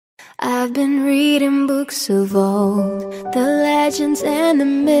I've been reading books of old, the legends and the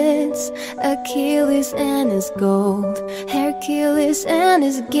myths, Achilles and his gold, Hercules and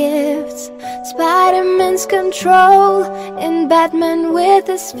his gifts, Spider-Man's control, and Batman with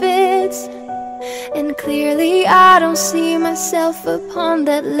his fits. And clearly I don't see myself upon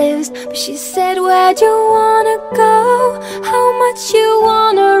that list. But she said, where'd you wanna go? How much you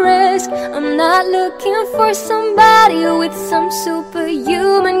wanna risk? I'm not looking for somebody with some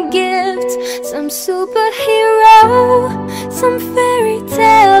superhuman gifts, some superhero, some fairy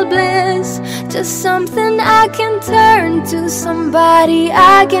tale bliss. Just something I can turn to, somebody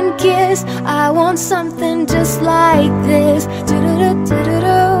I can kiss. I want something just like this.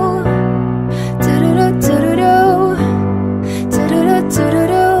 Do-do-do-do-do-do.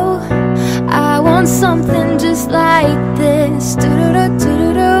 I want something just like this.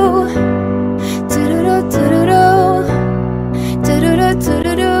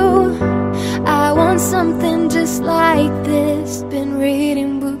 I want something just like this. Been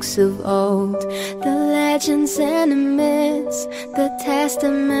reading books of old, the legends and the myths, the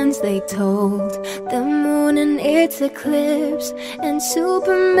testaments they told, the moon and its eclipse, and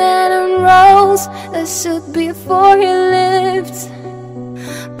Superman unrolls a suit before he lived.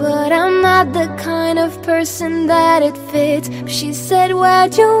 But I'm not the kind of person that it fits. She said,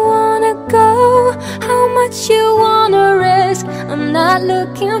 where'd you wanna go? How much you wanna risk? I'm not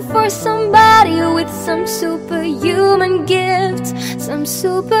looking for somebody with some superhuman gifts, some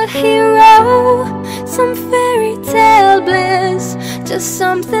superhero, some fairy tale bliss. Just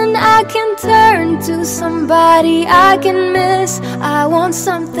something I can turn to, somebody I can miss. I want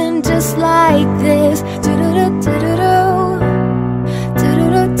something just like this. Do-do-do-do-do-do.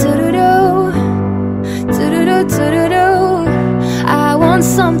 I want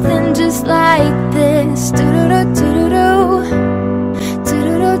something just like this.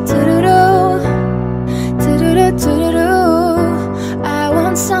 I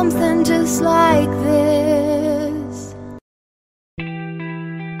want something just like this.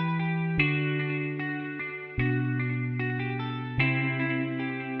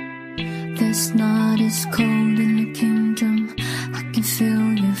 This night is cold in the kingdom. I can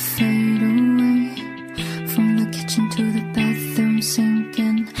feel you fade away. From the kitchen to the bathroom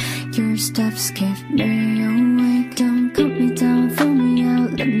sinking, your steps keep me awake. Don't cut me down, throw me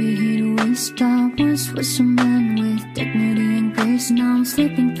out, let me hear the waste. I once was a man with dignity and grace. Now I'm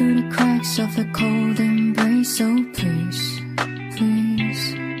slipping through the cracks of a cold embrace. So please,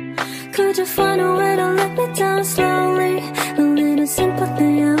 please, could you find a way to let me down slowly? A little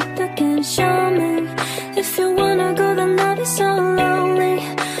sympathy out there can show me. If you wanna go, then I'll be so lonely.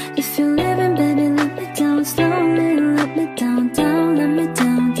 If you're living, baby, let me down slowly. Let me down, down, let me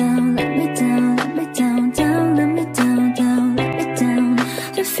down, down, let me down, let me down, down, let me down, down, let me down.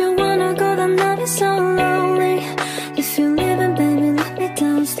 If you wanna go, then I'll be so lonely. If you're living, baby, let me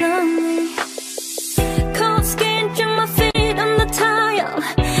down slowly. Cold skin to my feet on the tile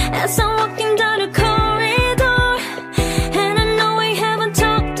as I'm walking down the corridor. And I know we haven't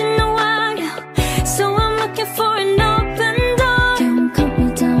talked in a while, so I'm looking for an open door. Can't cut me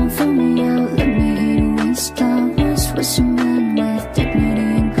down, throw me out, let me hear the waste. I once was a man with dignity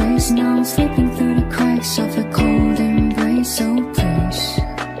and grace. Now I'm slipping through the cracks of a cold embrace. So please,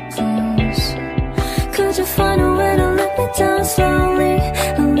 please, could you find a way to let me down slowly?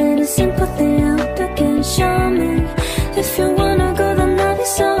 A little sympathy out there can show me. If you wanna go, then I'll be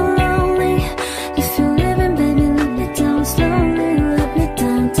so lonely. If you're living, baby, let me down slowly. Let me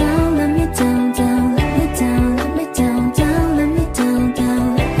down, down, let me down, down, let me down, let me down, down, let me down,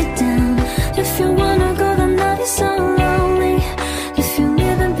 down, let me down. If you wanna go, then I'll be so lonely. If you're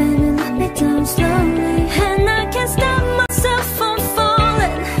living, baby, let me down slowly. And I can't stop myself from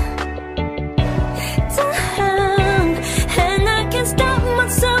falling down. And I can't stop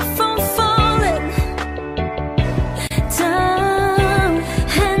myself from falling down.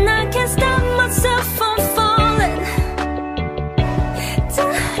 And I can't stop myself from falling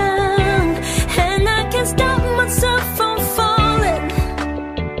down. And I can't stop myself from falling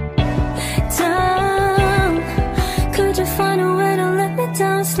down. Could you find a way to let me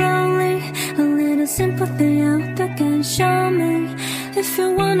down slowly? A little sympathy out there can show me. If you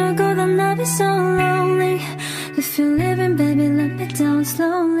wanna go, then I'll be so lonely. If you're living, baby, let me down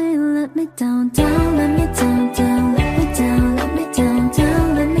slowly. Let me down, down, let me down, down, let me down, let me down,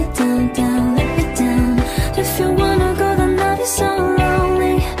 down, let me down, down, let me down. If you wanna go, then I'll be so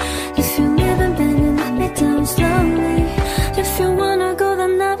lonely. If you're living, baby, let me down slowly. If you wanna go,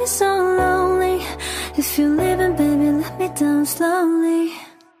 then I'll be so lonely. If you're living, baby, let me down slowly.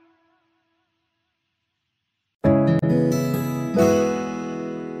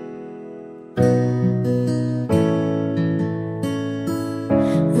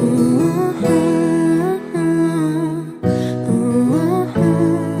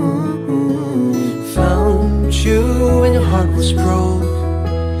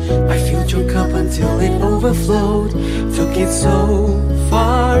 I filled your cup until it overflowed. Took it so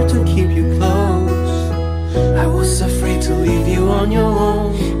far to keep you close. I was afraid to leave you on your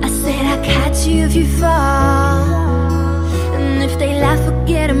own. I said I'd catch you if you fall, and if they laugh,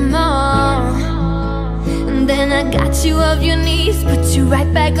 forget them all. And then I got you off your knees, put you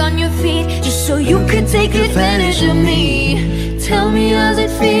right back on your feet, just so you could take advantage of me. Tell me, how's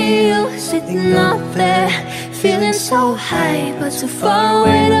it feel, sitting up there, feeling so high, but too far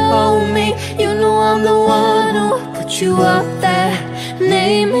away to hold me. You know I'm the one who put you up there,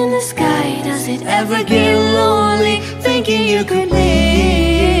 name in the sky. Does it ever get lonely, thinking you could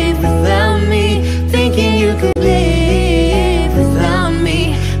live without me, thinking you could live without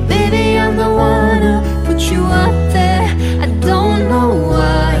me? Baby, I'm the one who put you up there, I don't know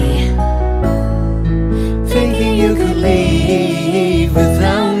why, thinking you could live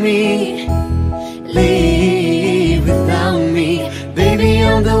without me, live without me. Baby,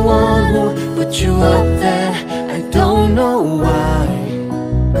 I'm the one who put you up there, I don't know why.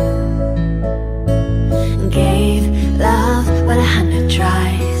 Gave love but 100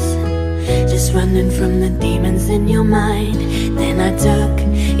 tries, just running from the demons in your mind. Then I took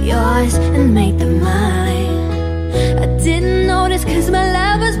yours and made them mine. I didn't notice cause my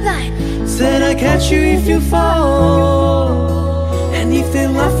love was blind. Said I'd catch you if you fall, and if they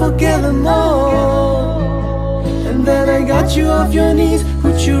laugh, forget them all. And then I got you off your knees,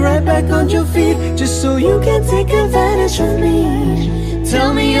 put you right back on your feet, just so you can take advantage of me.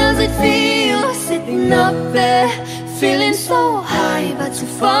 Tell me, how's it feel, sitting up there, feeling so high, but too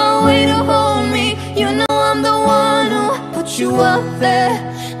far away to hold me. You know I'm the one who put you up there,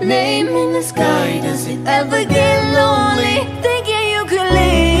 name in the sky. Does it ever get lonely, thinking you could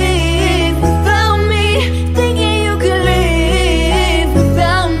live without me, thinking you could live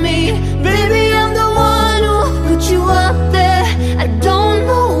without me? Baby, I'm the one who put you up there, I don't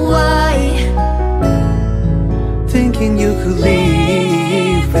know why, Thinking you could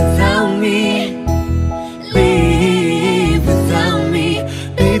live without me, live without me.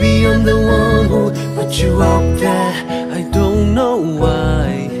 Baby, I'm the one who put you up there, I don't know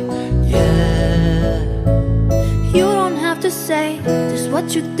why, yeah. You don't have to say just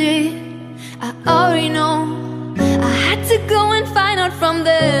what you did, I already know. I had to go and find out from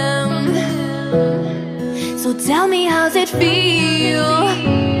them. So tell me, how's it feel?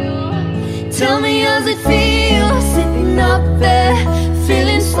 Tell me, how's it feel, sitting up there,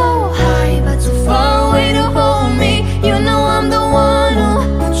 feeling so high, but too far away to hold me. You know I'm the one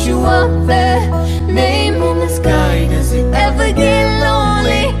who put you up there, name in the sky. Does it ever get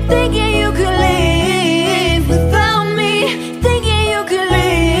lonely, thinking you could live without me, thinking you could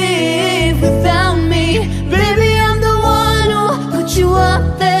live without me? Baby, I'm the one who put you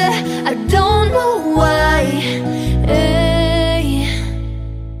up there, I don't know why, hey.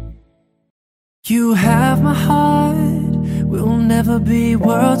 You have my heart, we'll never be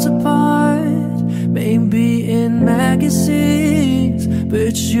worlds apart. Maybe in magazines,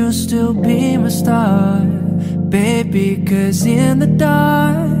 but you'll still be my star. Baby, cause in the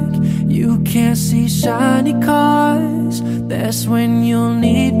dark, you can't see shiny cars. That's when you'll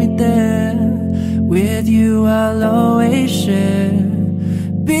need me there, with you I'll always share.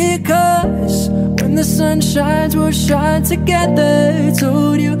 Because when the sun shines, we'll shine together.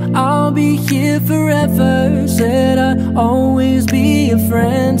 Told you I'll be here forever, said I'll always be a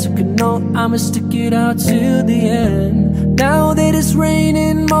friend. So you know I'ma stick it out till the end. Now that it's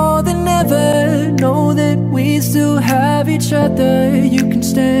raining more than ever, know that we still have each other. You can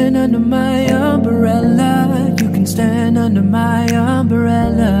stand under my umbrella, you can stand under my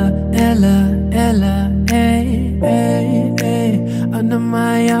umbrella. Ella, Ella, hey, hey, hey. Under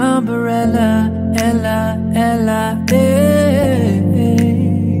my umbrella, Ella, Ella, hey,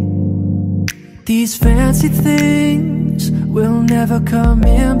 hey. These fancy things will never come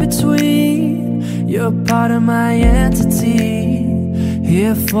in between. You're part of my entity,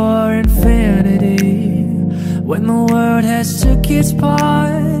 here for infinity. When the world has took its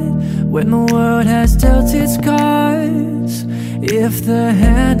part, when the world has dealt its cards, if the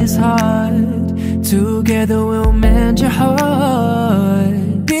hand is hard, together we'll mend your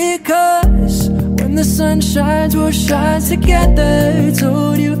heart. Because when the sun shines, we'll shine together.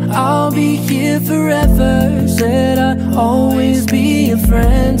 Told you I'll be here forever, said I'll always be a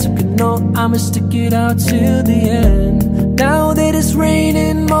friend. So you know I'ma stick it out till the end. Now that it's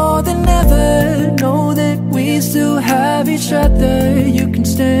raining more than ever, know that we still have each other. You can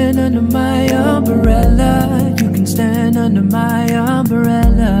stand under my umbrella, you can stand under my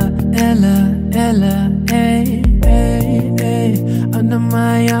umbrella. Ella, Ella, hey, hey, hey. Under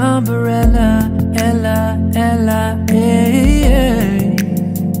my umbrella, Ella, Ella, hey, hey.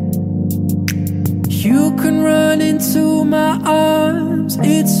 into my arms.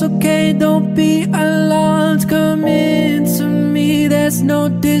 It's okay, don't be alarmed. Come into me, there's no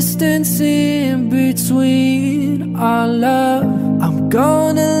distance in between our love. I'm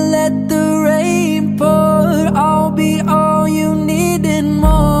gonna let the rain pour. I'll be all you need and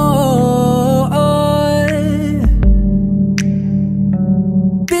more.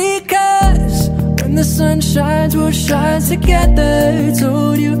 Because when the sun shines, we'll shine together.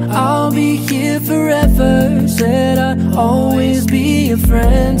 Told you I'll be here forever. Said I'd always be a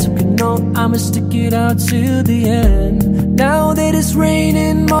friend. So you know I'ma stick it out till the end. Now that it's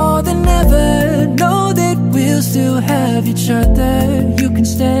raining more than ever, know that we'll still have each other. You can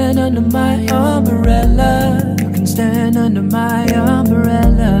stand under my umbrella. You can stand under my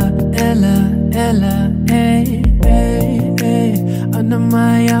umbrella. Ella, Ella, hey, hey, hey. Under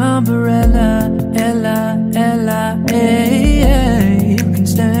my umbrella. Ella, Ella, hey, hey. You can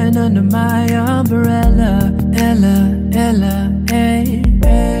stand under my umbrella. Ella, Ella, hey,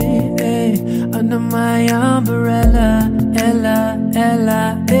 hey, hey. Under my umbrella. Ella, Ella,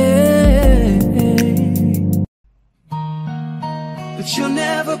 hey, hey. But you'll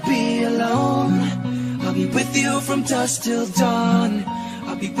never be alone. I'll be with you from dusk till dawn.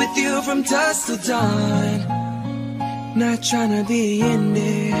 I'll be with you from dusk till dawn. Not tryna be in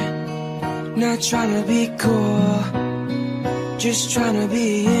there, not tryna be cool, just tryna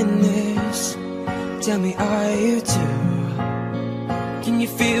be in this. Tell me, are you too? Can you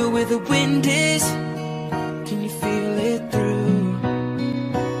feel where the wind is? Can you feel it through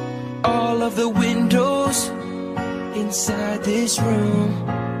all of the windows inside this room?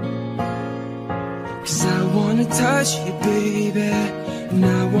 'Cause I wanna touch you, baby, and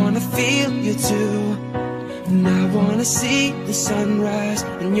I wanna feel you too. And I wanna see the sunrise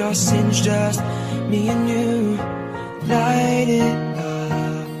and your singed dust, me and you, light it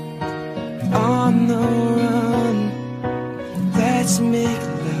up on the run. Let's make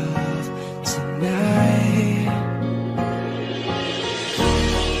love tonight.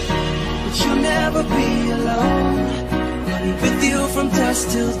 But you'll never be alone. I'll be with you from dusk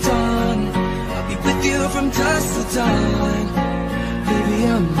till dawn. I'll be with you from dusk till dawn. Baby,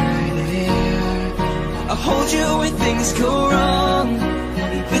 I'm right here. I'll hold you when things go wrong.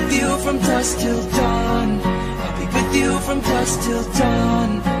 I'll be with you from dusk till dawn. I'll be with you from dusk till dawn.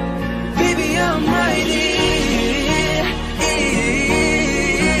 Baby, I'm right here.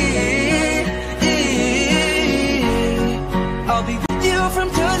 I'll be with you from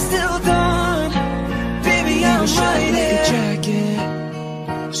dusk till dawn. Baby, I'm right here. Like a jacket,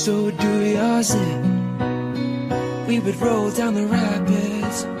 so do yours. We would roll down the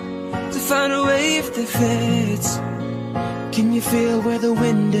rapids to find a wave that fits. Can you feel where the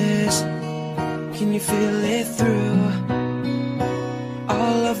wind is? Can you feel it through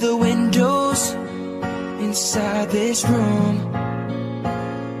all of the windows inside this room?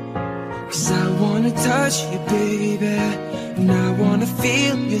 'Cause I wanna touch you, baby, and I wanna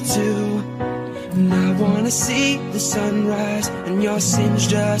feel you too. And I wanna see the sunrise and your singed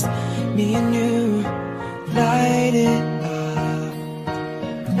dust, me and you, light it up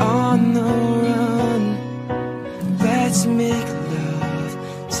on the run. Let's make love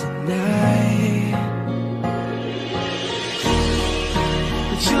tonight.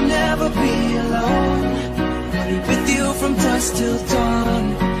 But you'll never be alone. I'll be with you from dusk till dawn.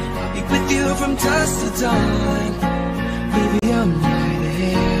 I'll be with you from dusk till dawn. Baby, I'm right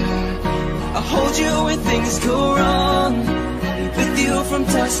here. I'll hold you when things go wrong. I'll be with you from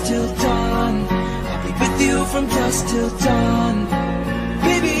dusk till dawn. I'll be with you from dusk till dawn.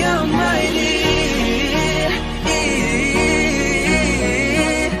 Baby, I'm right here.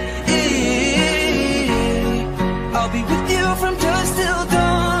 I'll be with you from dusk till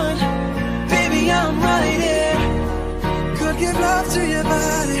dawn. Baby, I'm right here. Could give love to your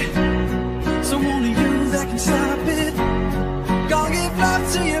body, so only you that can stop it. Gonna give love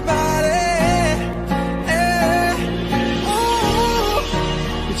to your body.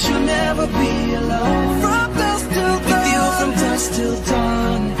 But you'll never be alone. From dusk till dawn. With you from dusk till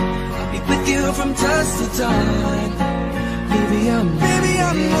dawn. I'll be with you from dusk till dawn. Baby, I'm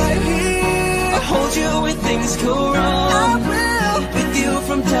right here. I'll hold you when things go wrong. I will. I'll be with you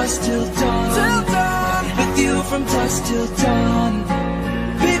from dusk till dawn. I'll be with you from dusk till dawn.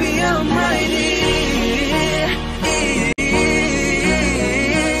 Baby, I'm right here.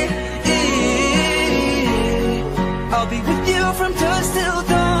 I'll be with you from dusk till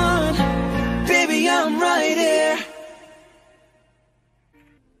dawn. Baby, I'm right here.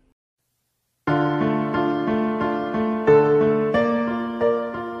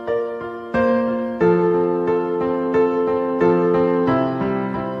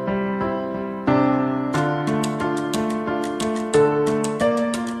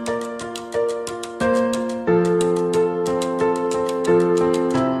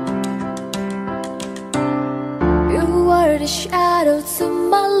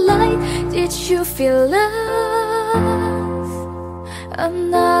 my light. Did you feel love?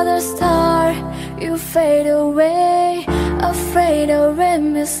 Another star, you fade away, afraid of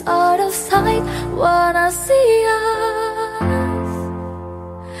rain is out of sight. Wanna see us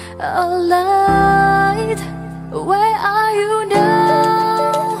alight. Where are you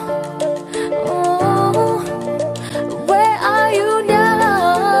now? Oh, where are you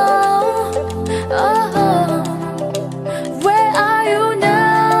now? Oh, where are you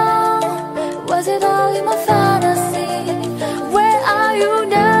now? Was it all in my fantasy? Where are you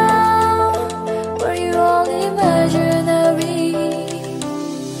now? Were you all imaginary?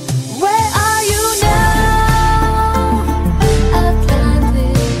 Where are you now?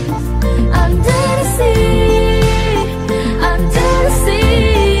 Atlantis, under the sea, under the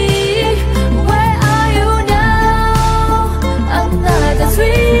sea. Where are you now? Another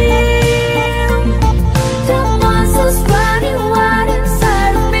dream. The monsters running wild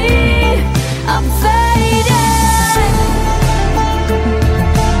inside of me. I'm faded.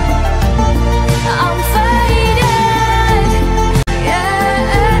 I'm faded. Yeah,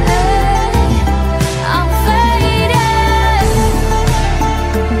 I'm faded.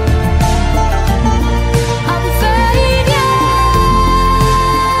 I'm faded.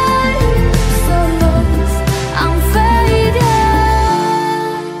 So lost. I'm faded.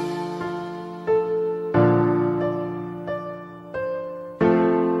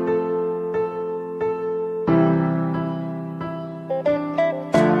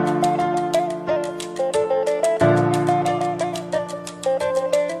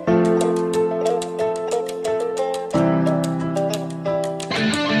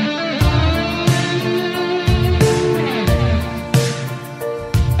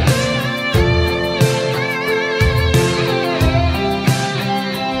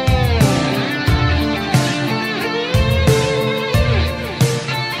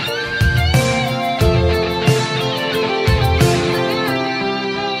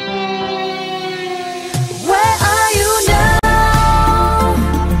 Where are you now?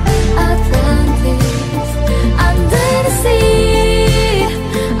 Atlantis, under the sea,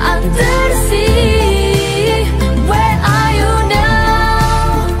 under the sea. Where are you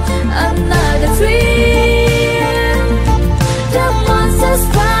now? Another dream. The monsters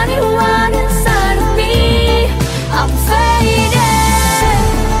running wild inside of me. I'm faded.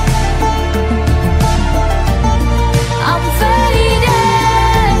 I'm faded.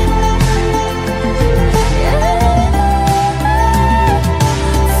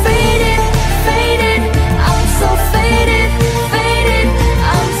 Faded, faded, I'm so faded, faded,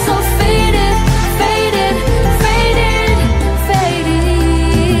 I'm so faded, faded, faded, faded.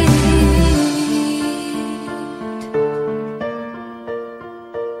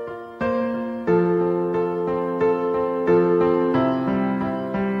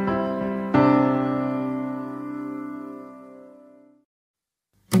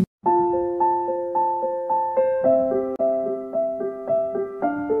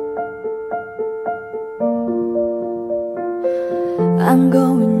 I'm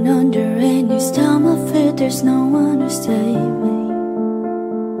going under, and this time I feel there's no one to save me.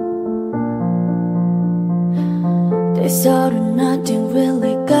 This all or nothing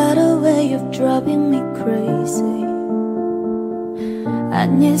really got a way of driving me crazy. I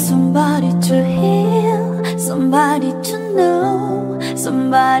need somebody to heal, somebody to know,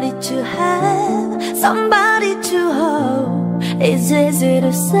 somebody to have, somebody to hold. It's easy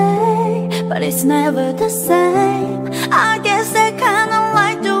to say, but it's never the same. I guess I kinda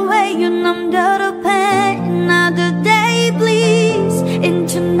like the way you numbed out the pain. Another day bleeds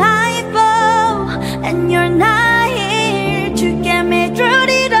into nightfall, and you're not here to get me through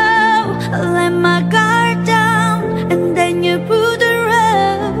it all. I let my guard down, and then you pulled the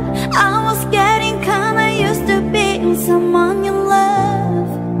rug. I was getting kinda used to being someone you love.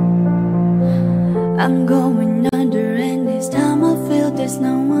 I'm going under, and this time I feel there's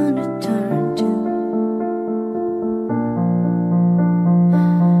no one to turn to.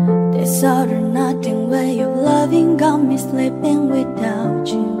 This all or nothing way of loving got me sleeping without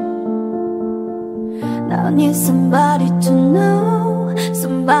you. Now I need somebody to know,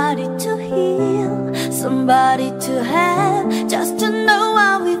 somebody to heal, somebody to have, just to know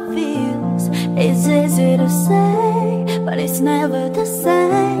how it feels. It's easy to say, but it's never the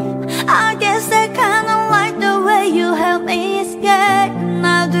same. I guess I kinda like the way you help me escape.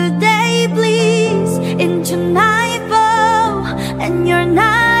 Another day bleeds into nightfall, and you're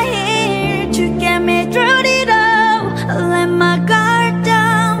not here to get me through it all. I let my guard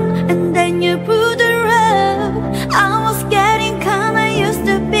down, and then you pulled the rug. I was getting kinda used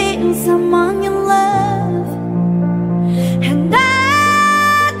to being someone you love, and I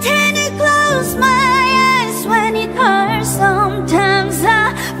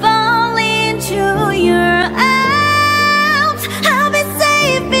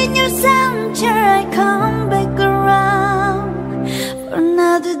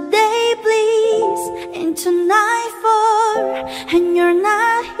another day, please, into nightfall, and you're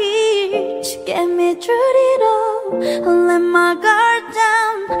not here to get me through it all. I let my guard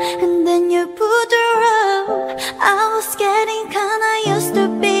down, and then you put the rope. I was getting kinda used to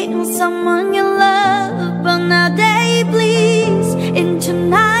being someone you love, but now day, please, into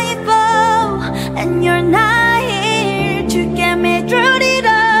nightfall, and you're not here to get me through it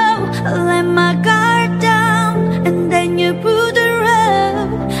all. I let my guard down, and then you put the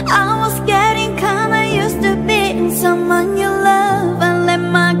rope. I was getting kinda used to being someone you love. I let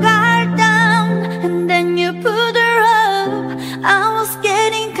my guard down, and then you put the rope. I was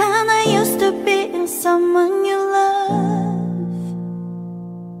getting kinda used to being someone you love.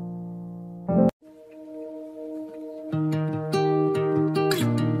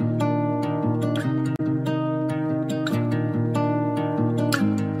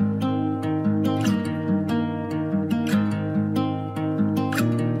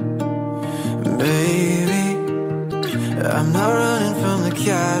 Baby, I'm not running from the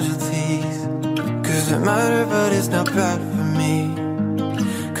casualties, 'cause it matters but it's not bad for me,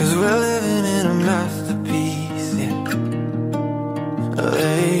 'cause we're living in a masterpiece, yeah.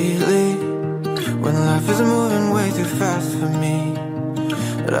 Lately, when life is moving way too fast for me,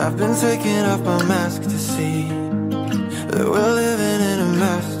 but I've been taking off my mask to see that we're living in a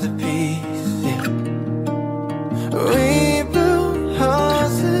masterpiece, yeah. We built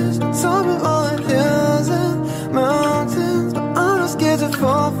houses on top of all the hills and mountains, but I'm not scared to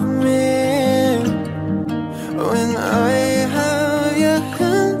fall from it. When I have your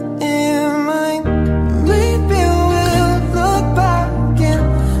hand in mine, maybe we'll look back and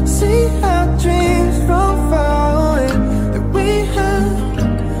see our dreams from far away, that we had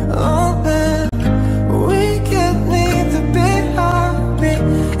all that we could need to be happy.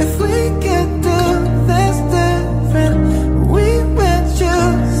 If we could do this different, we would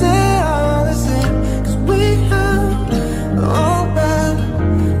choose it all the same, 'cause we have all that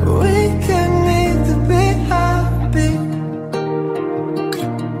we could need to be happy.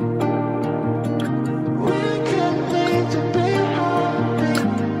 We could need to be happy.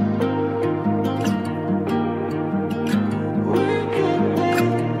 We could need.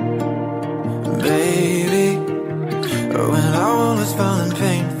 Baby, when our world was falling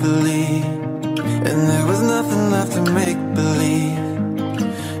painfully, and there was nothing left to make believe,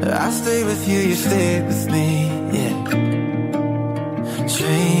 I stayed with you, you stayed with me, yeah.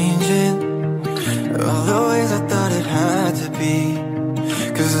 Changing all the ways I thought it had to be,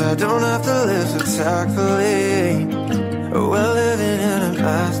 'cause I don't have to live so tactfully. We're living in a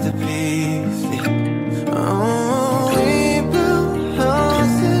masterpiece, yeah. Oh, we built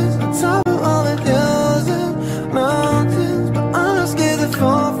houses on top of all the hills and mountains, but I'm not scared to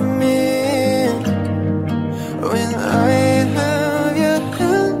fall from it. When I have your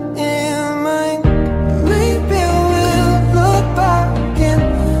hand in mine, maybe we'll look back and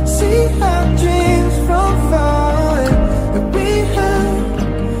see our dreams from far away, that we had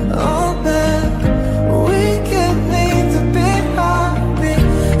all that we could need to be happy.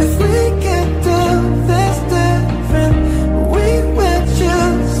 If we could do this different, we would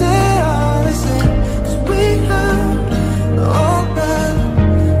choose it all the same, 'cause we have all that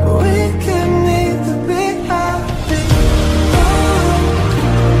we could need to be happy.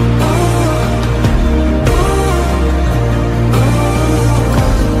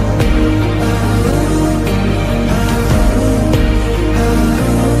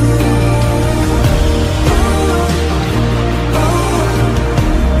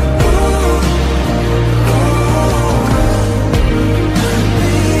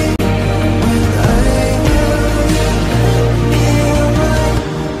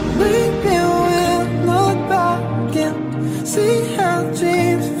 Maybe we'll look back and see our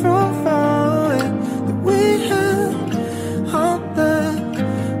dreams from far away, that we had all that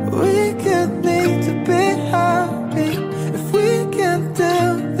we could need to be happy. If we can do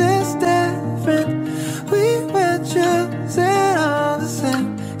this different, we would choose it all the same,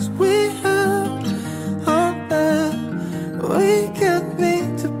 'cause we have all that we could need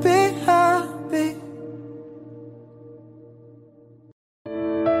to be happy.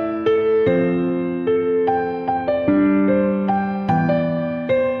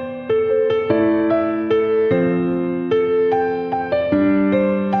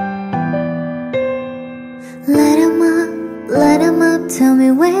 Let 'em up, tell me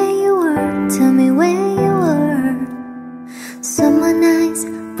where you were, tell me where you were. Summer nights,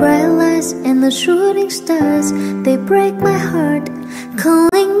 bright lights, and the shooting stars, they break my heart.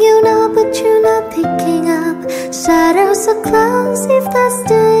 Calling you now, but you're not picking up. Shadows so close, if that's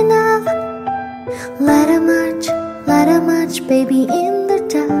still enough. Let 'em march, baby, in the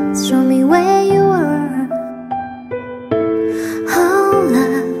dark.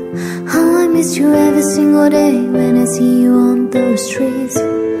 single day when I see you on those streets.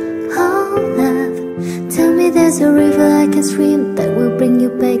 Oh love, tell me there's a river I can swim that will bring you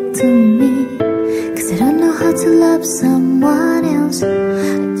back to me. Cause I don't know how to love someone else, I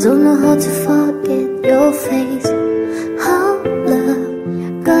don't know how to forget your face. Oh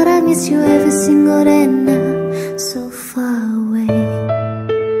love, God I miss you every single day now, so far away.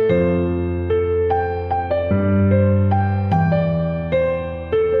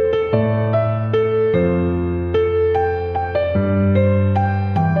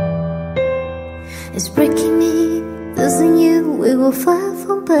 It's breaking me, losing you. We were far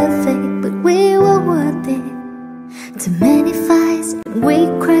from perfect, but we were worth it. Too many fights, and we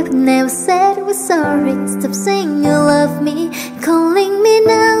cried but never said we're sorry. Stop saying you love me, calling me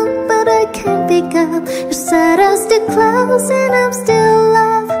now, but I can't pick up. Your side are still close and I'm still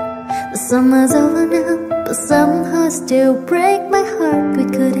alive. The summer's over now, but somehow it still break my heart. We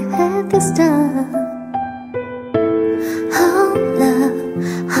could have had this time. Oh love,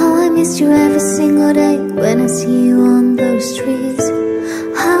 how I miss you every single day when I see you on those streets.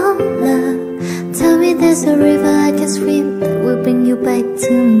 Oh love, tell me there's a river I can swim that will bring you back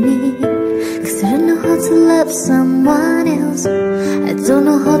to me. Cause I don't know how to love someone else, I don't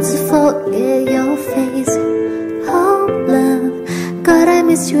know how to forget your face. Oh love, God I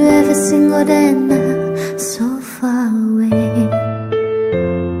miss you every single day now, so far away,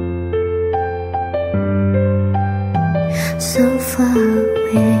 so far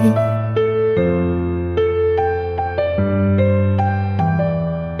away.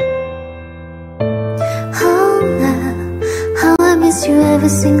 You every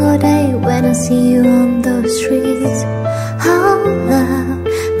single day when I see you on those streets. Oh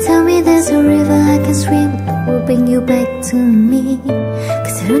love, tell me there's a river I can swim that will bring you back to me.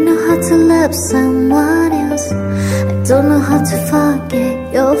 Cause I don't know how to love someone else, I don't know how to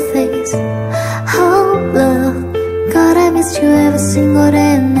forget your face. Oh love, God I miss you every single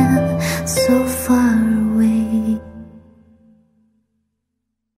day now, so far away.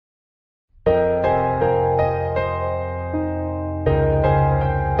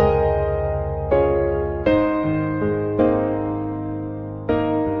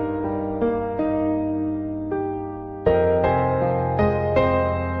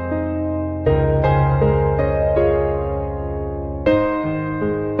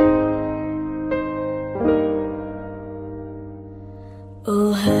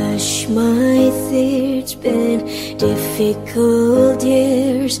 Oh hush my fear, it's been difficult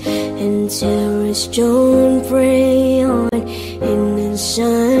years, and terrorists don't prey on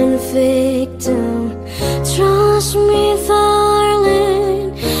innocent victim. Trust me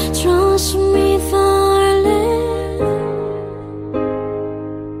darling, trust me darling.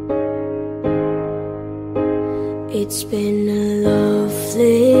 It's been a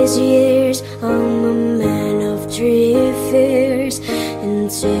loveless years, I'm a man of three fears: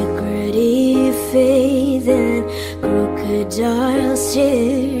 integrity, faith, and crocodile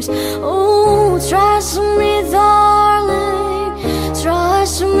tears. Oh, trust me, darling,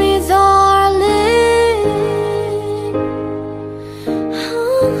 trust me, darling.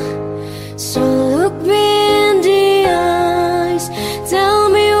 Oh, so look me in the eyes, tell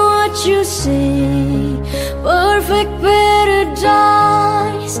me what you see. Perfect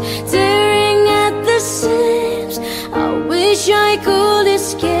paradise, tearing at the seams. I wish I could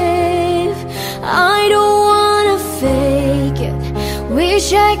escape, I don't wanna fake it. Wish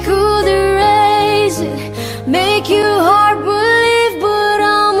I could erase it, make you hard believe, but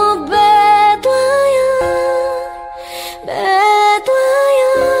I'm a bad liar, bad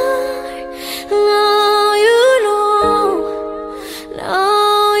liar. Now you know,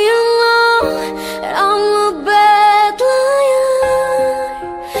 now you know that I'm a bad liar,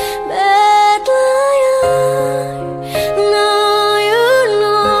 bad liar. Now you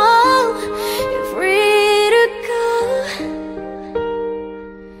know you're free to go.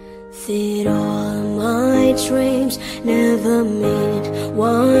 That all my dreams never meant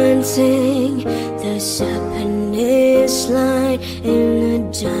one thing. There's happiness lying in a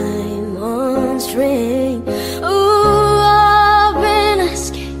diamond string. Oh, I've been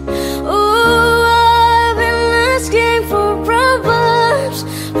asking, oh, I've been asking for problems,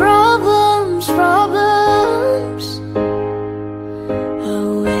 problems, problems.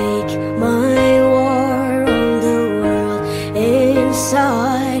 Awake my war on the world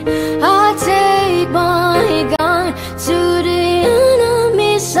inside. I take my gun to the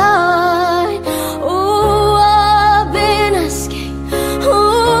enemy side. Oh, I've been asking,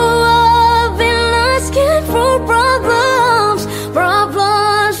 oh, I've been asking for problems,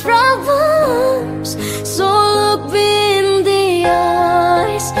 problems, problems. So look me in the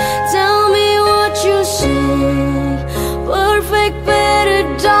eyes, tell me what you see.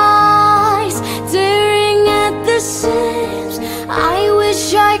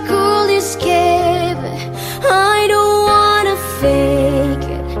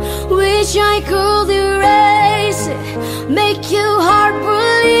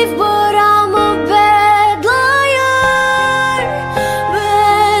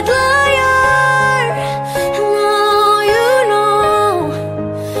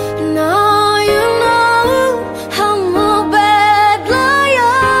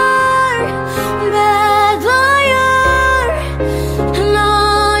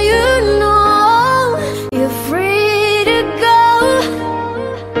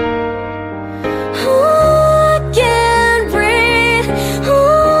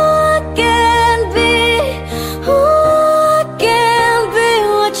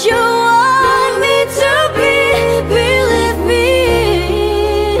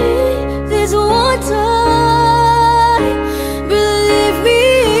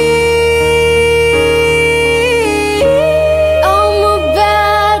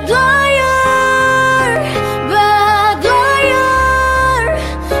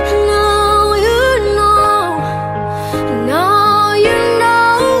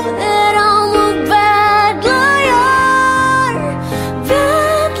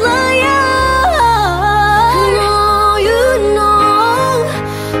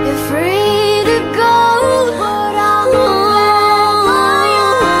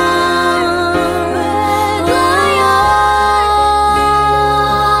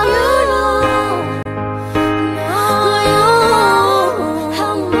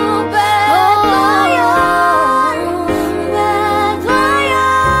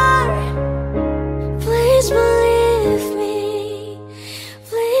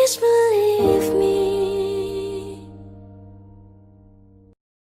 please believe me.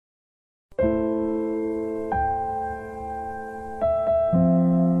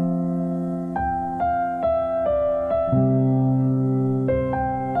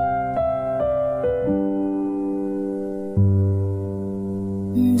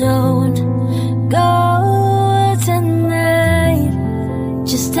 Don't go tonight.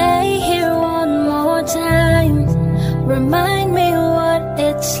 Just stay here one more time. Remind me what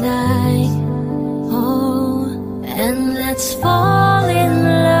it's like. Oh, and let's fall in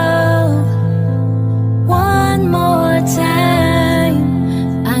love one more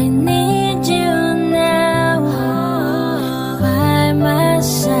time. I need you now by my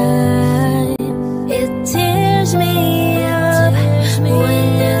side. It tears me up when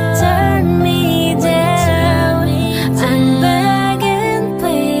you turn me down. I'm begging,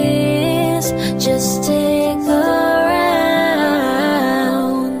 please, just stick around.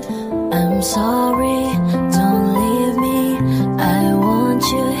 I'm sorry, don't leave me. I want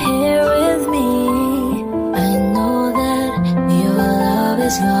you here with me. I know that your love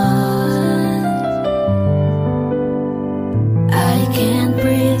is gone. I can't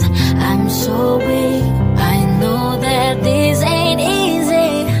breathe, I'm so weak. I know that this ain't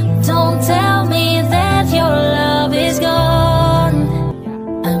easy. Don't tell me that your love is gone.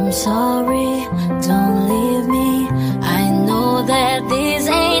 I'm sorry, don't leave me. I know that this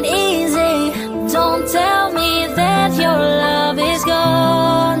ain't easy. Don't tell me that your love is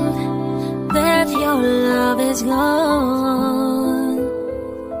gone. That your love is gone.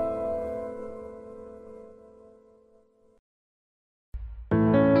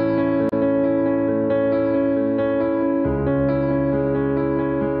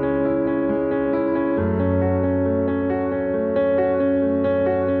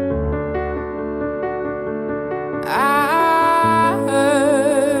 I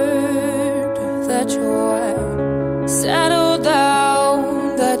heard that you're settled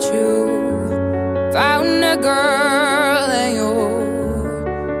down, that you found a girl and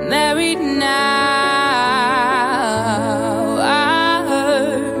you're married now. I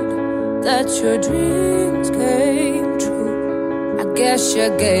heard that your dreams came true. I guess you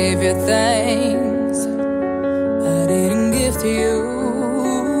gave your things I didn't give to you.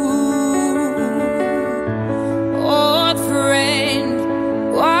 Old friend,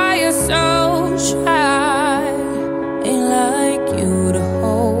 why you so shy? Ain't like you to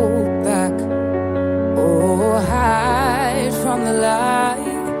hold back or hide from the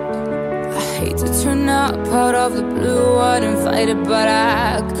light. I hate to turn up out of the blue, I didn't fight it, but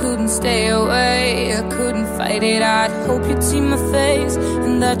I couldn't stay away. I couldn't fight it. I'd hope you'd see my face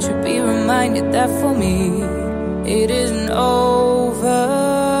and that you'd be reminded that for me it isn't over.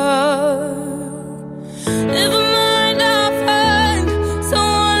 Never mind, I'll find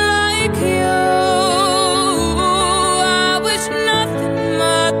someone like you. I wish nothing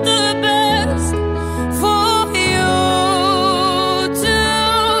but the best for you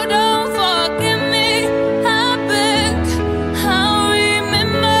too. Don't forgive me, I beg. I'll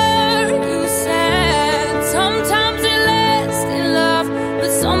remember you said sometimes it lasts in love,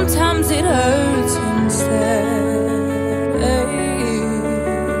 but sometimes it hurts instead.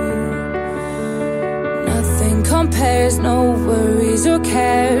 Nothing compares, no worries or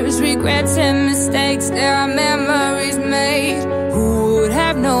cares, regrets and mistakes. There are memories made. Who would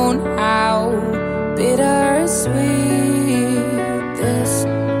have known how bittersweet this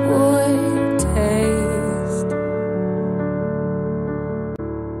would taste?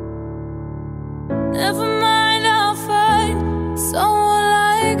 Never mind, I'll find someone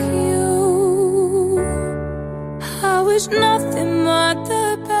like you. I wish nothing but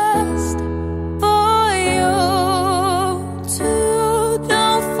the best for you too.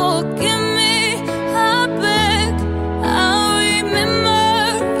 Don't forgive me, I beg. I'll remember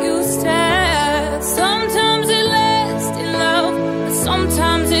you said sometimes it lasts in love, but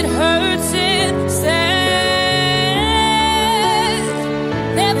sometimes it hurts instead.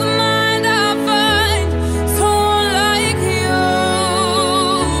 Never mind, I'll find someone like you.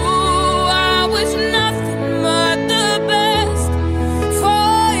 I wish nothing but the best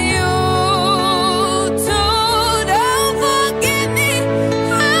for you too. Don't forget me,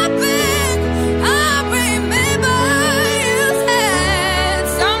 I beg. I remember you said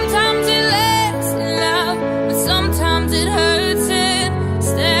sometimes it lasts in love, but sometimes it hurts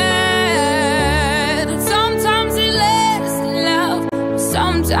instead. Sometimes it lasts in love, but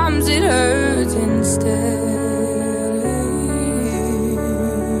sometimes it hurts instead.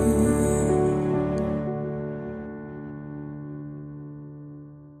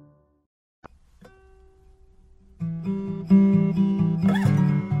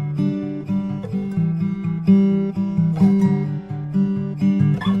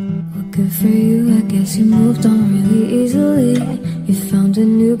 guess you moved on really easily. You found a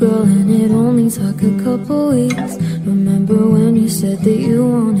new girl and it only took a couple weeks. Remember when you said that you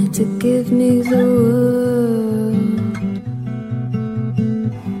wanted to give me the world?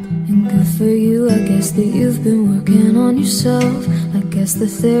 And good for you, I guess that you've been working on yourself. I guess the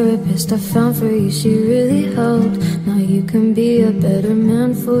therapist I found for you, she really helped. Now you can be a better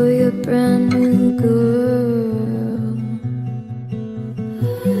man for your brand new girl.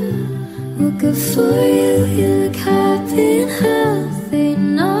 Well, good for you, you look happy and healthy,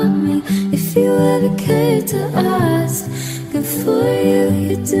 not me. If you ever cared to ask, good for you,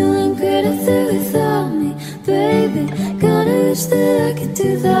 you're doing great out there without me, baby. Gotta wish that I could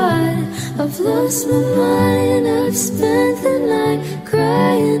do that. I've lost my mind, I've spent the night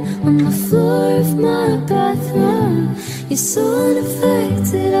crying on the floor of my bathroom. You're so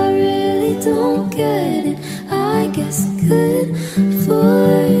unaffected, I really don't get it. I guess good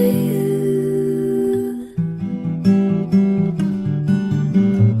for you.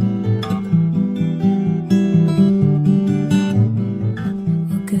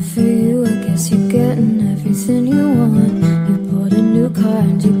 Well, good for you, I guess you're getting everything you want. You bought a new car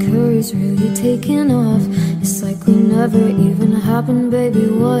and your career's really taking off. It's like we never even happened, baby.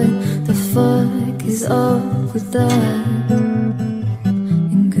 What the fuck is up with that?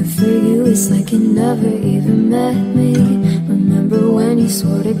 And good for you, it's like you never even met me. Remember when you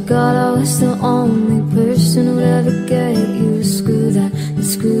swore to God I was the only person who'd ever get you? Screw that, and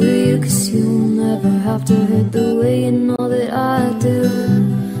screw you, cause you'll never have to hurt the way you know that I do.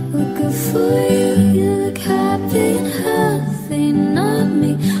 Well, good for you, you look happy and healthy, not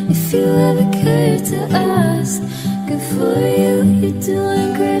me. If you ever cared to ask, good for you, you're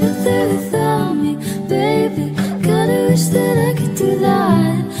doing great out there without me, baby. Gotta wish that I could do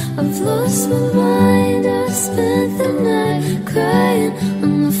that. I've lost my mind, I've spent the night crying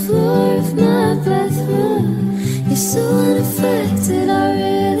on the floor of my bathroom. You're so unaffected, I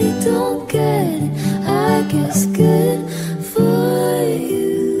really don't get it. I guess good for you.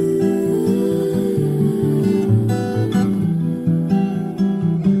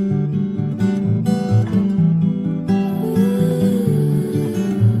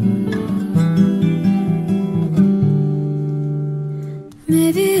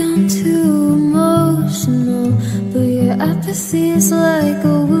 Maybe I'm too emotional, but your apathy is like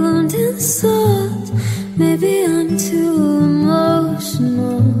a wound in the salt. Maybe I'm too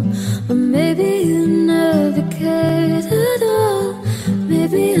emotional, or maybe you never cared at all.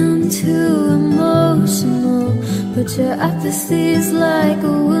 Maybe I'm too emotional, but your apathy is like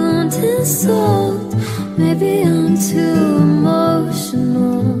a wound in salt. Maybe I'm too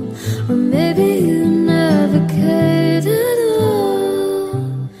emotional, or maybe you never cared at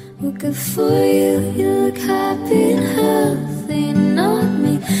all. Well, good for you, you look happy and healthy, not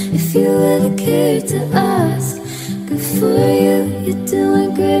me. If you ever cared to ask, good for you, you're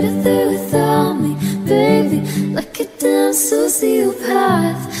doing great out there without me, baby. Like a damn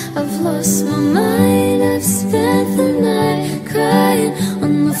sociopath, I've lost my mind, I've spent the night crying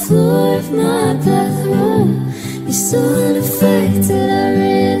on the floor of my bathroom. You're so unaffected, I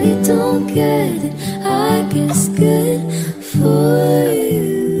really don't get it. I guess good for you.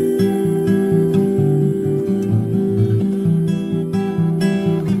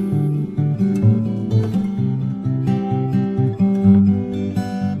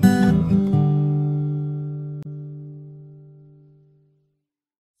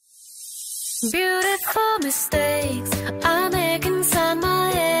 Beautiful mistakes I make inside my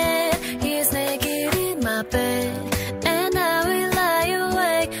head. He's naked in my bed, and I will lie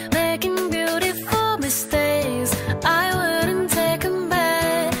awake making beautiful mistakes. I wouldn't take 'em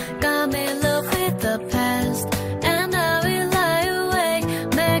back. Got me in love with the past, and I will lie awake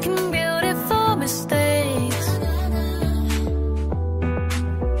making beautiful mistakes.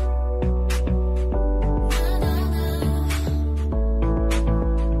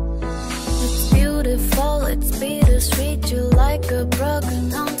 It's bittersweet, you like a broken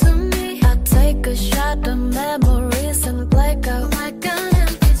home to me. I take a shot of memories and black out like an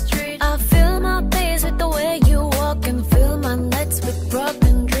empty street. I fill my days with the way you walk and fill my nights with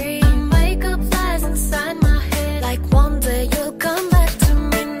broken dreams. I make up lies inside my head, like one day you'll come back to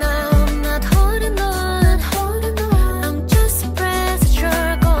me. Now I'm not holding on, I'm just surprised that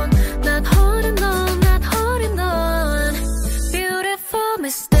you're gone. Not holding on, beautiful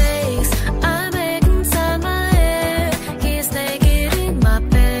mistakes I make inside my head. He's naked in my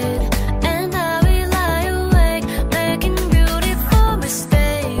bed, and I will lie awake making beautiful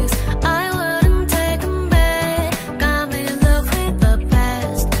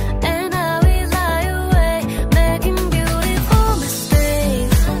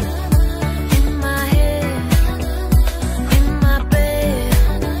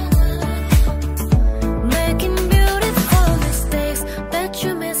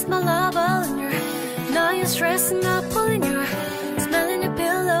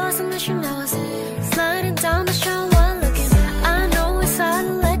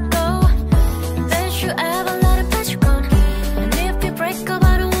break up,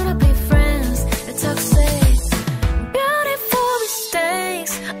 I don't wanna be friends. It's toxic. Beautiful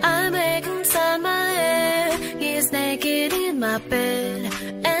mistakes I make inside my head. He's naked in my bed,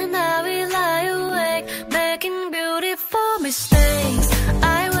 and I will lie awake, making beautiful mistakes.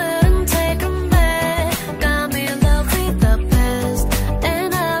 I wouldn't take them back. Got me in love with the past,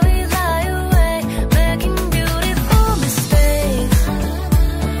 and I will lie awake, making beautiful mistakes.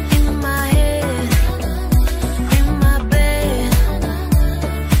 In my head, in my bed,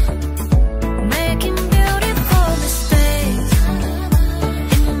 making beautiful mistakes.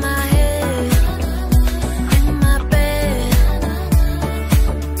 In my head, in my bed,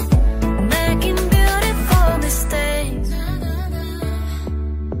 making beautiful mistakes.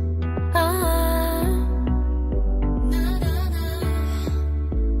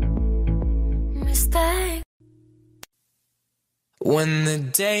 Mistakes. When the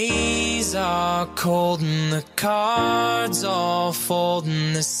days are cold and the cards all fold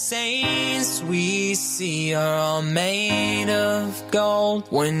and the saints we see are all made of gold,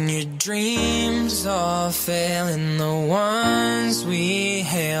 when your dreams are failing, the ones we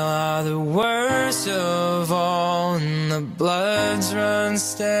hail are the worst of all, and the bloods run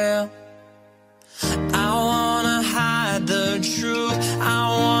stale. I wanna hide the truth, I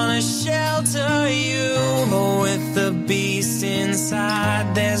wanna shelter you, but with the beast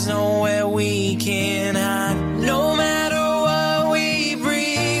inside, there's nowhere we can hide. No matter what we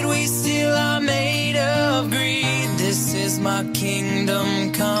breed, we still are made of greed. This is my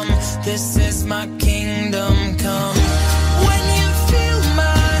kingdom come, this is my kingdom come. When you feel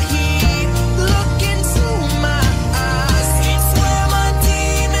my heat, look into my eyes. It's where my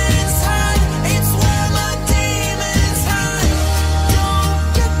demons hide, it's where my demons hide. Don't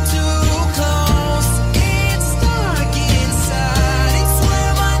get too close, it's dark inside. It's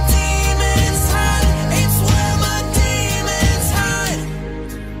where my demons hide, it's where my demons hide.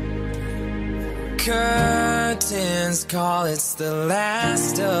 Curtains call, it's the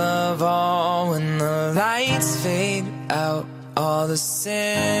last of all. When the lights fade out, all the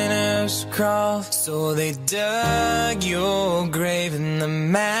sinners crawl. So they dug your grave, and the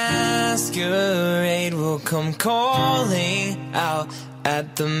masquerade will come calling out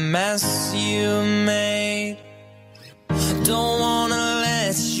at the mess you made. Don't wanna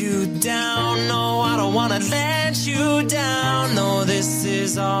let you down, no, I don't wanna let you down. No, this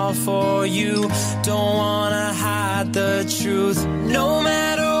is all for you, don't wanna hide the truth. No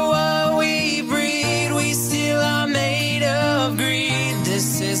matter what we breed, we still are made of greed.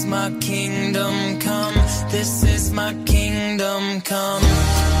 This is my kingdom come, this is my kingdom come.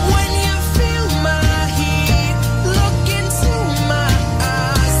 When you feel my heat, look into my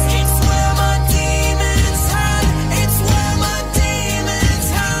eyes. It's where my demons hide, it's where my demons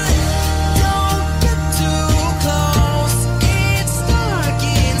hide. Don't get too close, it's dark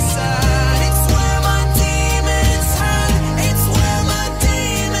inside. It's where my demons hide, it's where my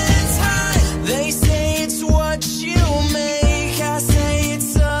demons hide. They say it's what you make, I say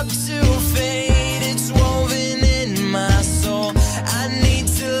it's up to fate. It's woven in my soul, I need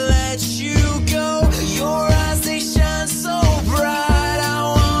to let you go. Your eyes, they shine so bright, I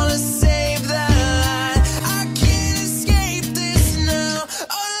wanna save that light. I can't escape this now,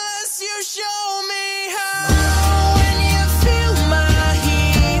 unless you show me how. When you feel my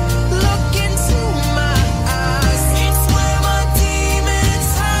heat, look into my eyes. It's where my demons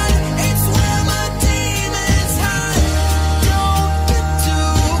hide, it's where my demons hide. Don't get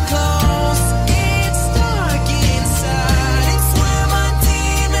too close, it's dark inside. It's where my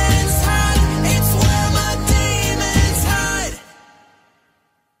demons hide, it's where my demons hide.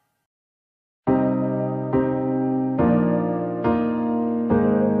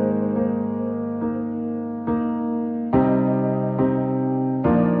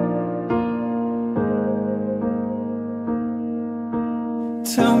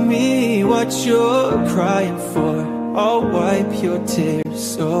 Tell me what you're crying for, I'll wipe your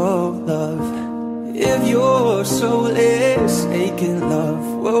tears, oh love. If your soul is aching, love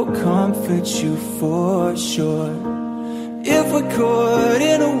will comfort you for sure. If we're caught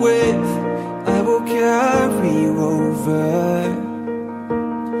in a wave, I will carry you over.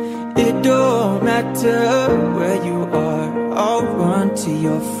 It don't matter where you are, I'll run to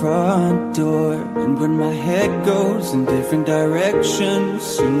your front door. And when my head goes in different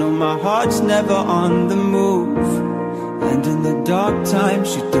directions, you know my heart's never on the move. And in the dark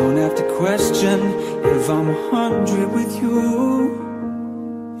times, you don't have to question if I'm 100 with you.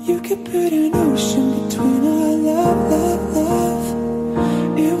 You could put an ocean between our love, love, love.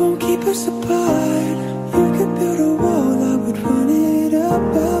 It won't keep us apart. You could build a wall, I would run it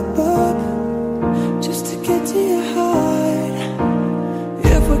up, up, up, just to get to your heart.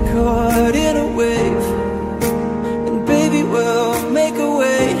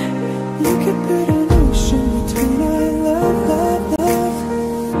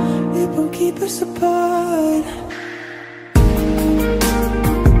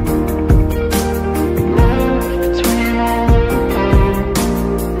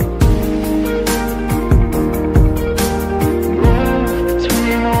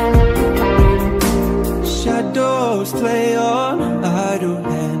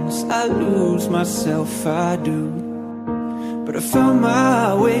 I lose myself, I do. But I found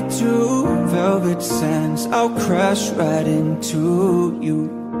my way to velvet sands, I'll crash right into you.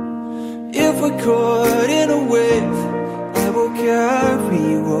 If we're caught in a wave, I will carry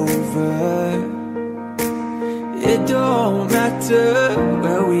you over. It don't matter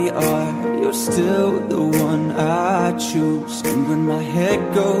where we are, you're still the one I choose. And when my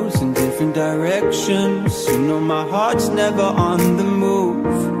head goes in different directions, you know my heart's never on the move.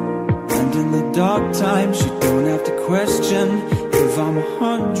 And in the dark times, you don't have to question if I'm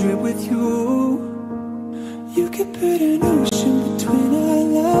 100 with you. You could put an ocean between our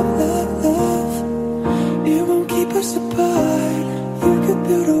love, love, love. It won't keep us apart. You could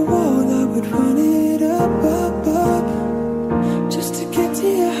build a wall, I would run it up, up, up, just to get to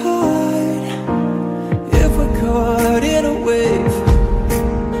your heart. If we're caught in a wave,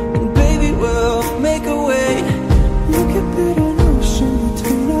 and baby we'll make a way. You could build an ocean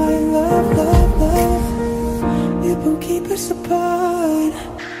between our love, love, love. It won't keep us apart.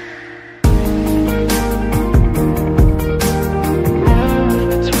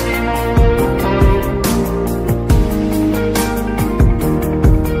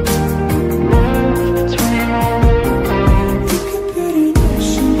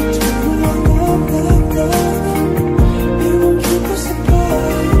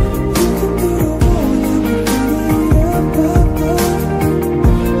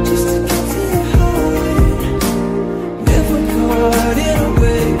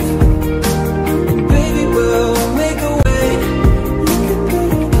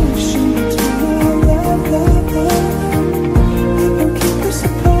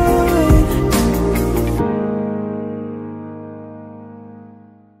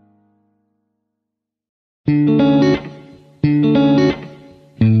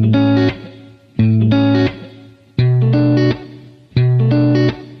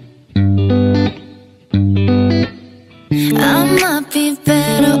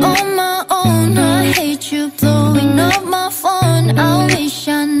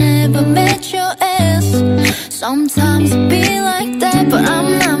 Sometimes it be like that, but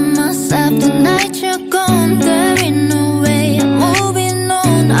I'm not myself. The night you're gone, there ain't no way I'm moving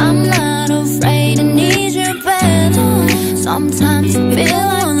on. I'm not afraid, I need your bed. Sometimes it be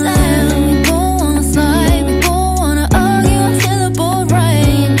like that. We both wanna fight, we both wanna argue until the boat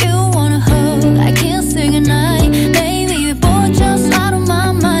rain. You wanna hug, I can't say goodnight. Baby, we both just out of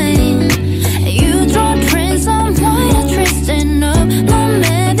my mind. And you draw trends, I'm white, I'm twisting up. No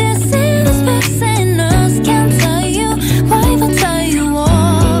medicine is fixing us. Can't tell you why, but tell you what.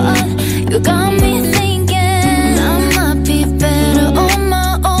 You got me thinking I might be better on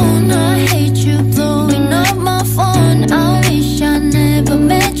my own. I hate you blowing up my phone. I wish I never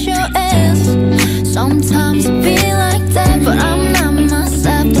met your ex. Sometimes it be like that, but I'm not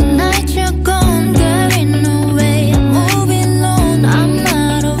myself. The night you're gone, there ain't no way I'm moving on. I'm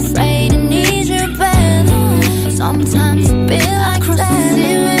not afraid, I need your bed. Sometimes it be like that.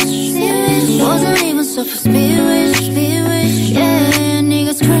 Wasn't even supposed to be rich, yeah.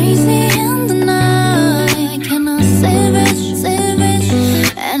 Niggas crazy in the night. I cannot say rich,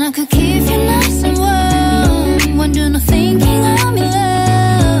 and I could keep you nice and warm. When you're not thinking I'm in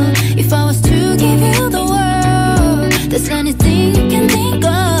love. If I was to give you the world, there's anything you can think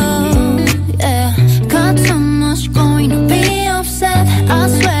of, yeah. Got so much going to be upset. I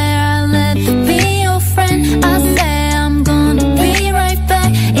swear I'll let you be your friend. I say I'm gonna be right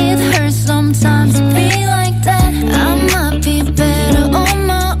back. It hurts sometimes to be like that. I might be better on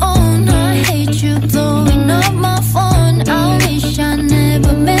my own. I hate you blowing up my phone. I wish I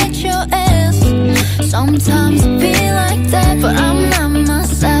never met your ex. Sometimes it be like that, but I'm not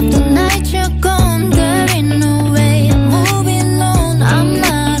myself. The night you're gone, there ain't no way I'm moving on. I'm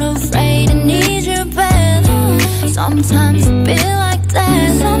not afraid, I need your bed. Sometimes it be like that.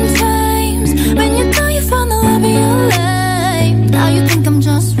 Sometimes when you thought you found the love of your life, now you think I'm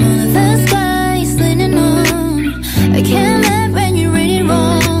just one of those guys leaning on. I can't let when you read it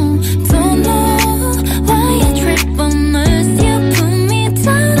wrong. Don't know why you trip on us. You put me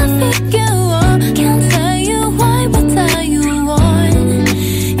down, I figure out. Can't tell you why, but tell you what.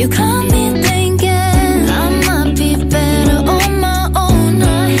 You got me thinking I might be better on my own. I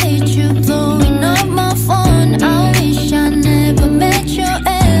hate you blowing up my phone. I wish I never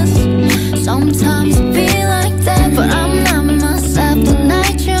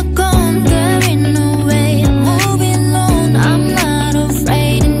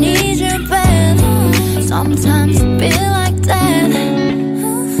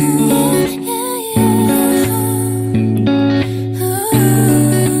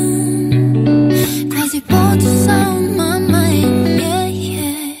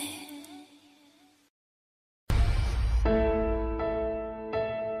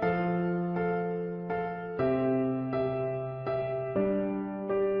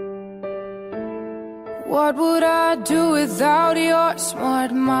What would I do without your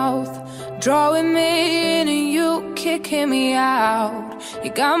smart mouth? Drawing me in and you kicking me out.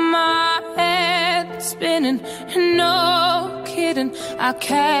 You got my head spinning, and no kidding, I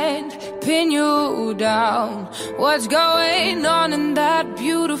can't pin you down. What's going on in that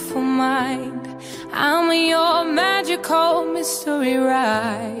beautiful mind? I'm on your magical mystery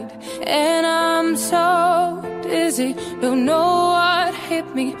ride, and I'm so dizzy, don't know what hit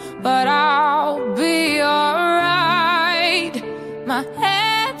me, but I'll be alright. My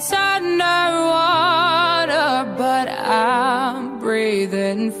head's underwater, but I'm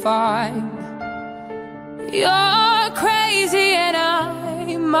breathing fine. You're crazy and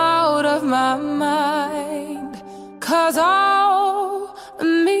I'm out of my mind, 'cause all of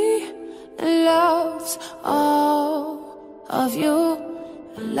me loves all of you.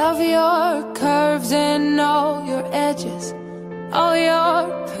 I love your curves and all your edges, all your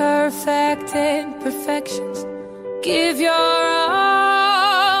perfect imperfections. Give your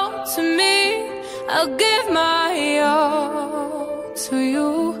all to me, I'll give my all to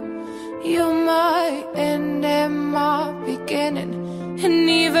you. You're my end and my beginning, and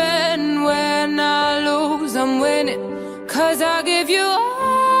even when I lose, I'm winning, 'cause I give you all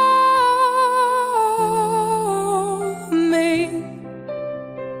me,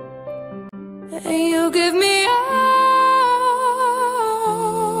 and you give me all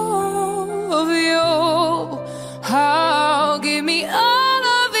of you. Oh, give me all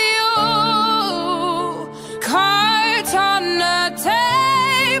of you. Cards on the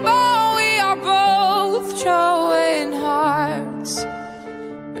table, we are both showing hearts,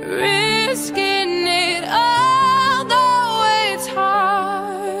 risking it all, though it's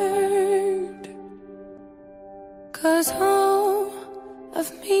hard. 'Cause all of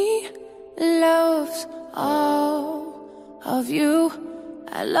me loves all of you.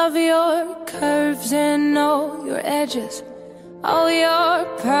 I love your curves and all your edges, all your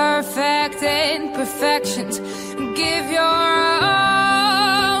perfect imperfections. Give your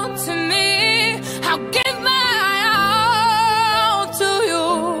all to me, I'll give my all to you.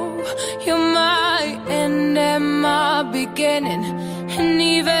 You're my end and my beginning, and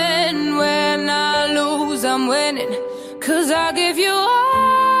even when I lose, I'm winning, 'cause I give you all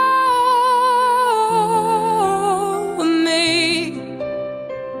of me,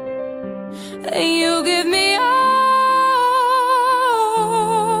 and you give me all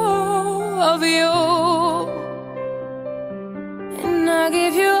of you, and I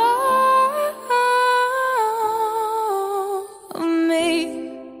give you all of me,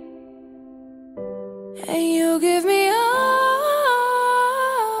 and you give me all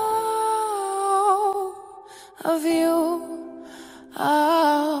of you.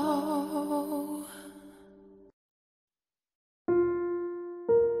 Oh.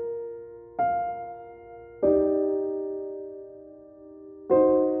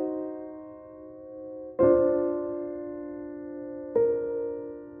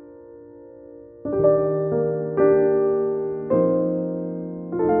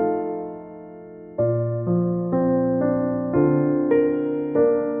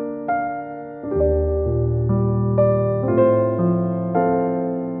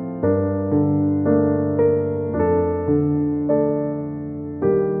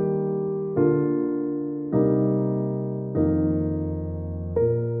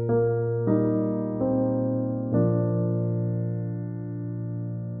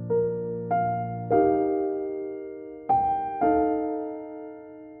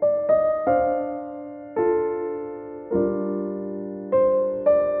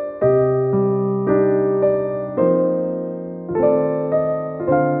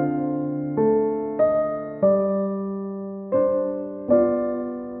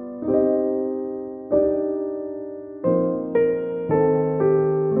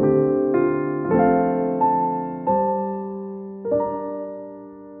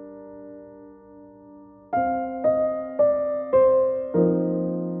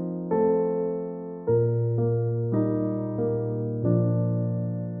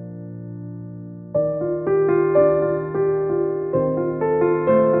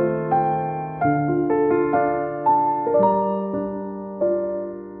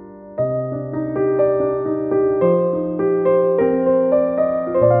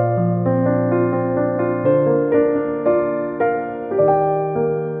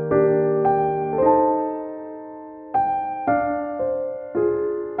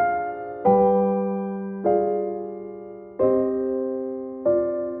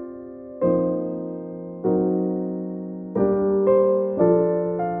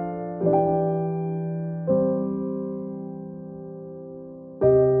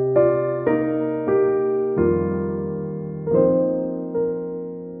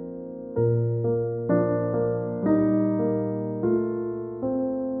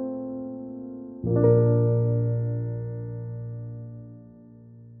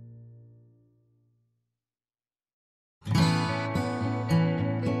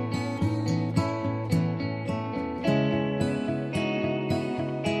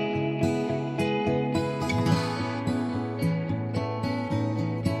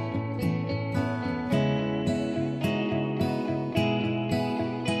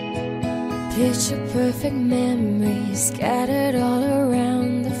 Picture perfect memories scattered all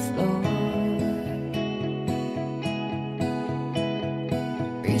around the floor.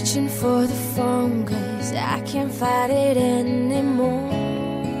 Reaching for the phone 'cause I can't fight it anymore.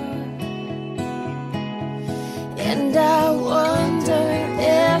 And I wonder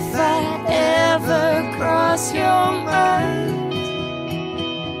if I ever cross your mind.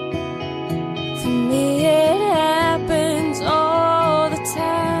 For me it happens all the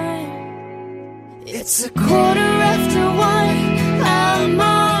time. It's 1:15. I'm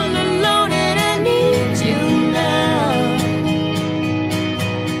all alone and I need you now.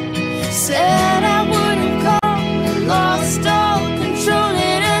 Said I wouldn't call, lost all control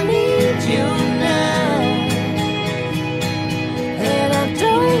and I need you now. And I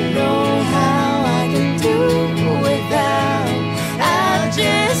don't know how I can do without. I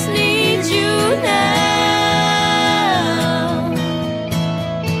just need you now.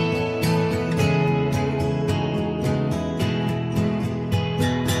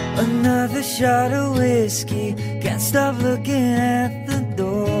 Another shot of whiskey, can't stop looking at the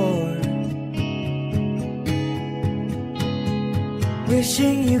door.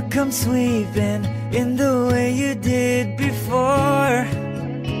 Wishing you'd come sweeping in the way you did before.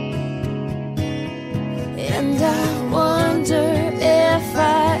 And I wonder if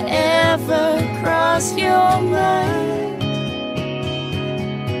I ever cross your mind.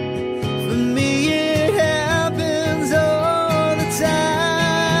 For me it happens all the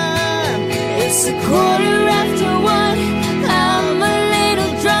time. It's 1:15. I'm a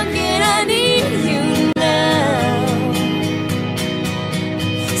little drunk and I need you now.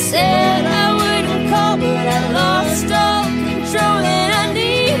 Said I wouldn't call but I lost all control and I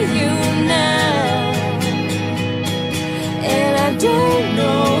need you now. And I don't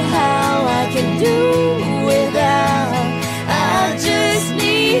know how I can do without. I just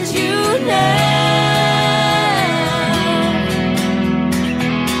need you now.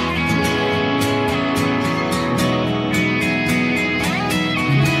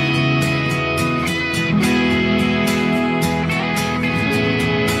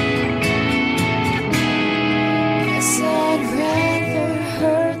 Guess I'd rather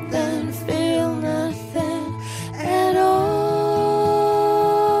hurt than feel nothing at all.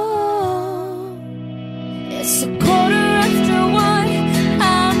 It's 1:15.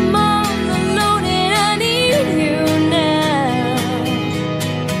 I'm all alone and I need you now.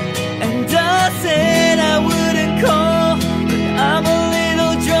 And I said I wouldn't call, but I'm a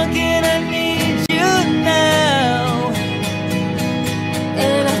little drunk and I need you now.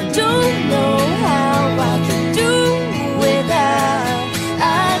 And I don't know how I can do without.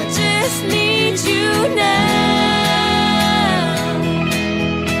 I just need you now.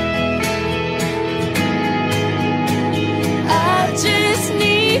 I just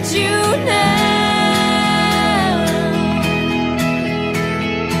need you now.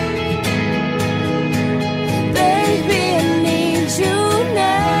 Baby, I need you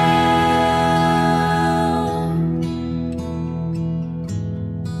now.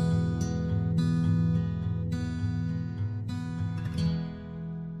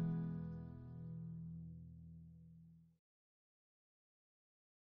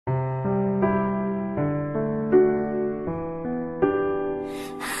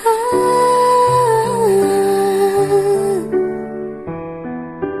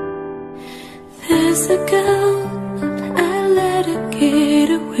 There's a girl, I let her get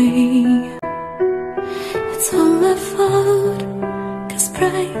away. It's all my fault, 'cause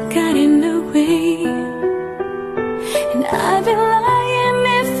pride got in the way. And I'd be lying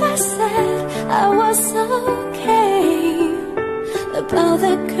if I said I was okay about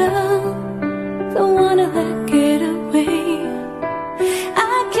that girl, the one I let get away.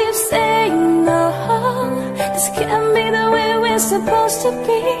 I keep saying no, this can't be the way we're supposed to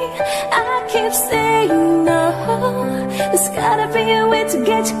be. I keep saying no, there's gotta be a way to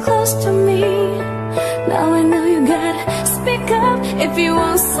get you close to me. Now I know you gotta speak up if you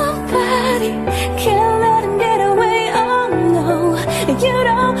want somebody. Can't let him get away, oh no. You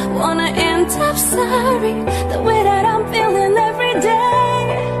don't wanna end up sorry, the way that I'm feeling every day.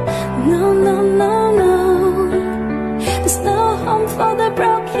 No, no, no, no. There's no home for the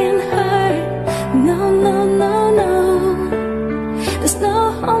broken heart. No, no, no, no. There's no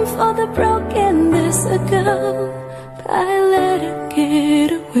home for the broken. There's a girl, but I let her get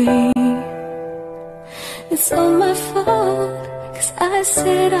away. It's all my fault, 'cause I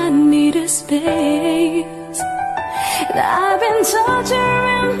said I needed space. And I've been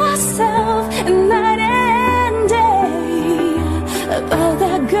torturing myself night and day about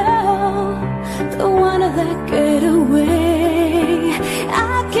that girl, the one I let get away.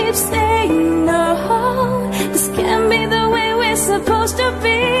 I keep saying supposed to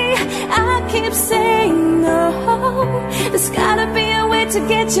be. I keep saying no. There's gotta be a way to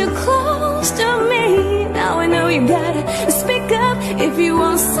get you close to me. Now I know you gotta speak up if you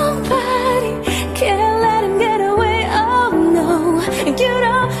want somebody. Can't let him get away. Oh no, you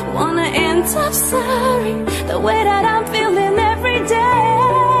don't wanna end up sorry the way that I'm feeling every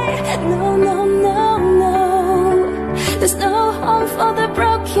day. No, no, no, no. There's no home for the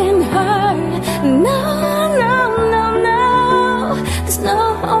broken heart. No, no, no, no. There's no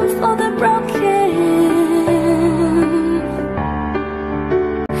home for the broken.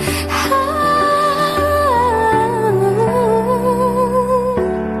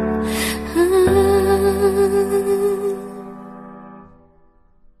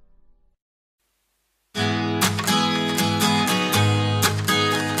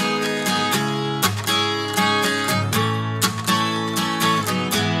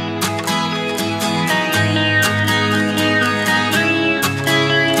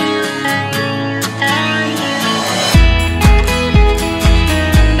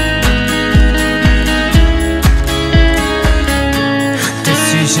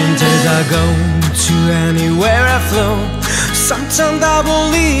 I go to anywhere I flow. Sometimes I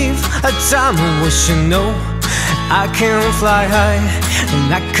believe, at times I wish you know I can fly high and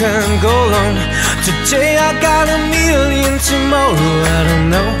I can go long. Today I got a million, tomorrow I don't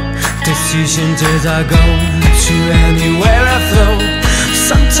know. Decisions as I go to anywhere I flow.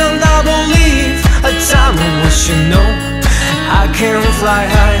 Sometimes I believe, at times I wish you know I can fly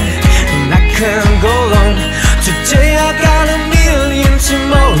high and I can go long. Today I got a million,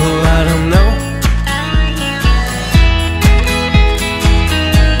 tomorrow I don't know.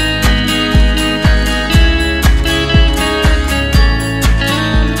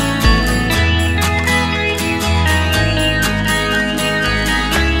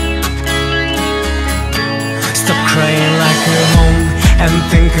 Stop crying like you're home and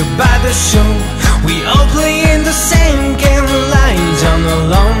think about the show. We all play in the same game, lying down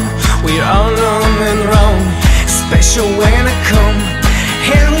alone. We're all known and wrong, special when I come.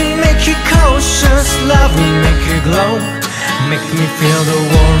 And we make you cautious, love will make you glow. Make me feel the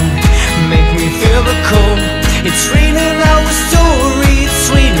warm, make me feel the cold. It's written our story, it's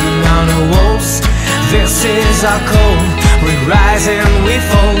written on the walls. This is our call, we rise and we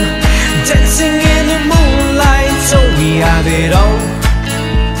fall. Dancing in the moonlight, so we have it all.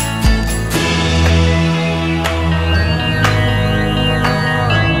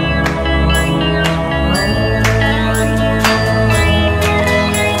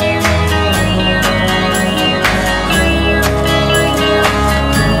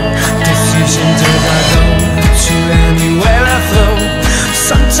 Anywhere I flow.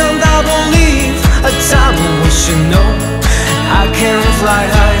 Sometimes I believe, at times I wish you know I can fly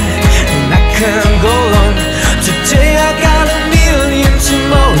high and I can go long. Today I got a million,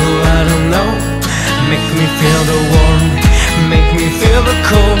 tomorrow I don't know. Make me feel the warm, make me feel the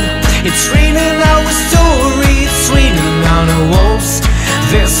cold. It's written our story, it's written on the walls.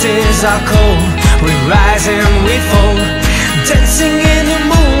 This is our call, we rise and we fall. Dancing in the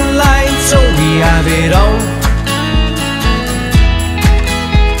moonlight, so we have it all.